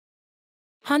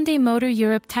Hyundai Motor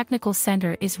Europe Technical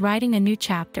Center is writing a new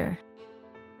chapter.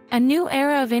 A new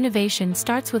era of innovation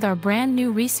starts with our brand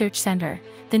new research center,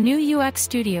 the new UX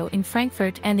studio in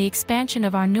Frankfurt, and the expansion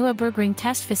of our Nürburgring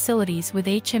test facilities with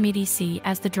HMETC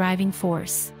as the driving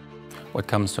force. What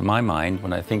comes to my mind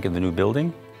when I think of the new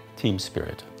building? Team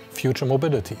spirit. Future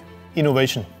mobility.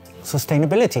 Innovation.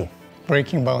 Sustainability.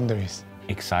 Breaking boundaries.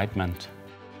 Excitement.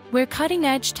 Where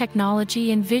cutting-edge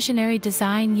technology and visionary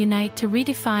design unite to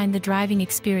redefine the driving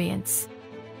experience.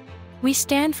 We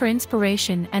stand for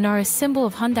inspiration and are a symbol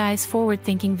of Hyundai's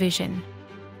forward-thinking vision.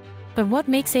 But what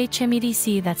makes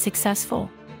HMETC that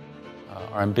successful?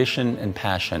 Our ambition and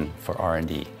passion for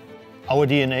R&D. Our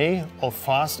DNA of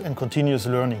fast and continuous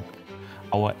learning.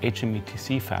 Our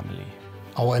HMETC family.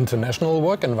 Our international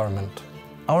work environment.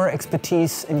 Our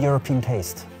expertise in European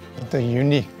taste. The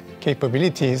unique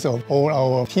capabilities of all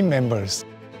our team members.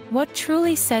 What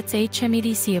truly sets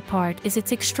HMETC apart is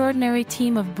its extraordinary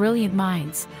team of brilliant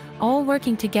minds, all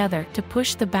working together to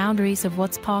push the boundaries of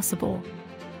what's possible.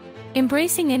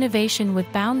 Embracing innovation with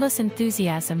boundless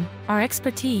enthusiasm, our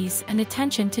expertise and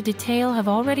attention to detail have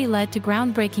already led to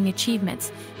groundbreaking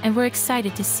achievements, and we're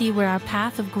excited to see where our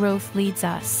path of growth leads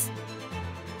us.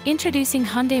 Introducing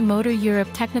Hyundai Motor Europe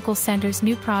Technical Center's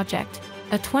new project,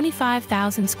 a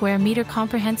 25,000 square meter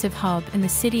comprehensive hub in the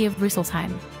city of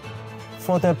Rüsselsheim.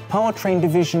 For the powertrain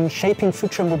division, shaping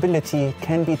future mobility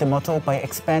can be the motto by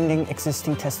expanding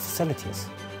existing test facilities.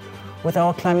 With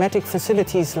our climatic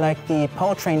facilities like the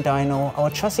powertrain dyno, our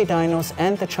chassis dynos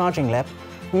and the charging lab,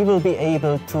 we will be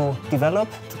able to develop,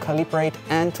 to calibrate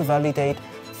and to validate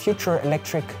future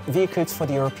electric vehicles for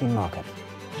the European market.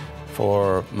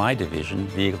 For my division,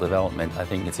 vehicle development, I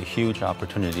think it's a huge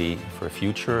opportunity for a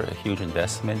future, a huge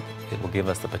investment. It will give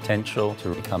us the potential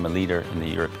to become a leader in the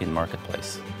European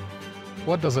marketplace.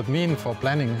 What does it mean for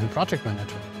planning and project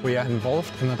management? We are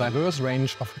involved in a diverse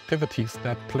range of activities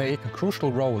that play a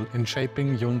crucial role in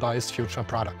shaping Hyundai's future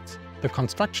products. The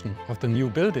construction of the new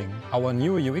building, our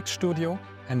new UX studio,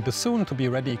 and the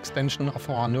soon-to-be-ready extension of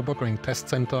our Nürburgring test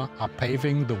center are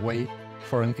paving the way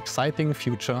for an exciting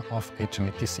future of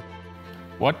HMETC.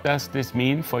 What does this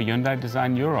mean for Hyundai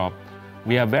Design Europe?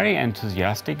 We are very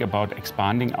enthusiastic about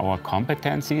expanding our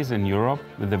competencies in Europe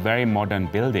with a very modern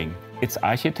building. Its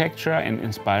architecture and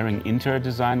inspiring interior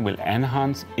design will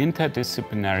enhance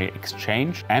interdisciplinary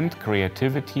exchange and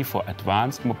creativity for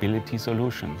advanced mobility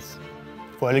solutions.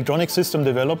 For electronic system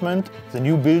development, the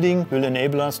new building will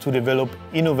enable us to develop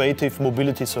innovative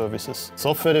mobility services.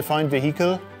 Software-defined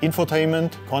vehicle,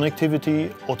 infotainment,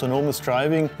 connectivity, autonomous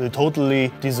driving will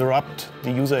totally disrupt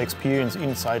the user experience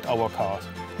inside our cars.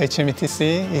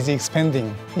 HMETC is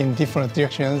expanding in different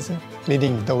directions,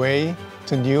 leading the way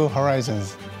to new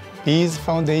horizons. These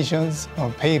foundations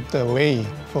pave the way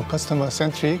for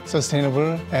customer-centric,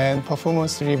 sustainable and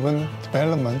performance-driven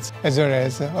developments, as well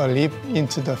as a leap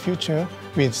into the future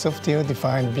with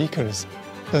software-defined vehicles.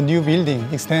 The new building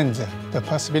extends the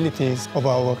possibilities of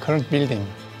our current building.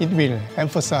 It will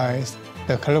emphasize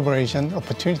the collaboration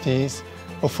opportunities,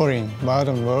 offering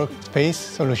modern workspace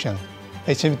solutions.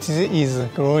 HMETC is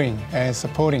growing and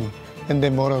supporting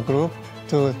Hyundai Motor Group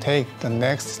to take the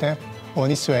next step on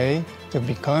its way to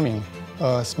becoming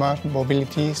a smart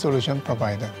mobility solution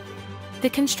provider. The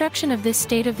construction of this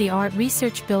state-of-the-art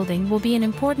research building will be an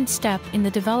important step in the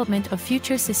development of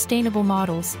future sustainable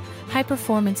models,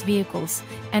 high-performance vehicles,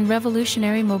 and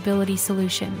revolutionary mobility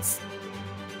solutions.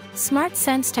 Smart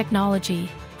Sense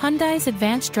technology, Hyundai's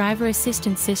advanced driver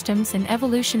assistance systems and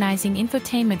evolutionizing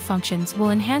infotainment functions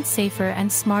will enhance safer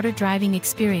and smarter driving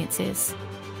experiences.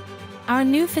 Our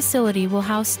new facility will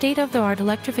house state-of-the-art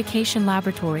electrification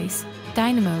laboratories,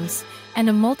 dynamos, and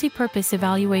a multi-purpose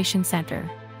evaluation center.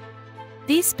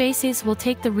 These spaces will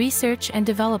take the research and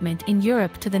development in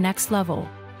Europe to the next level.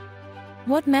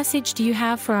 What message do you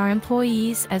have for our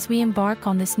employees as we embark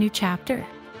on this new chapter?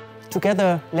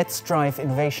 Together, let's drive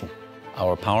innovation.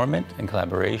 Our empowerment and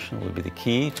collaboration will be the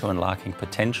key to unlocking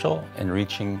potential and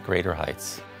reaching greater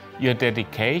heights. Your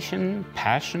dedication,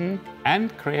 passion,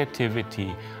 and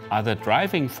creativity are the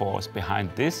driving force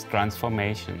behind this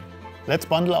transformation. Let's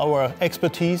bundle our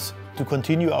expertise to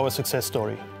continue our success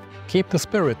story. Keep the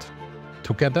spirit.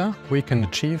 Together, we can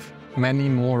achieve many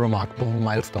more remarkable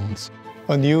milestones.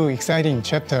 A new exciting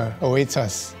chapter awaits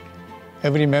us.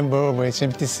 Every member of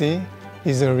HMETC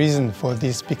is a reason for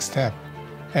this big step,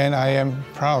 and I am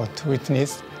proud to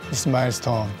witness this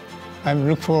milestone. I'm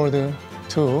looking forward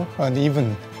to an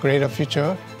even greater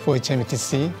future for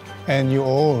HMETC, and you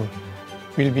all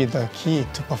will be the key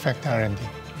to perfect R&D.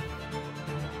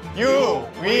 You,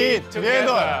 we,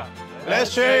 together,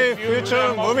 let's shape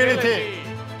future mobility.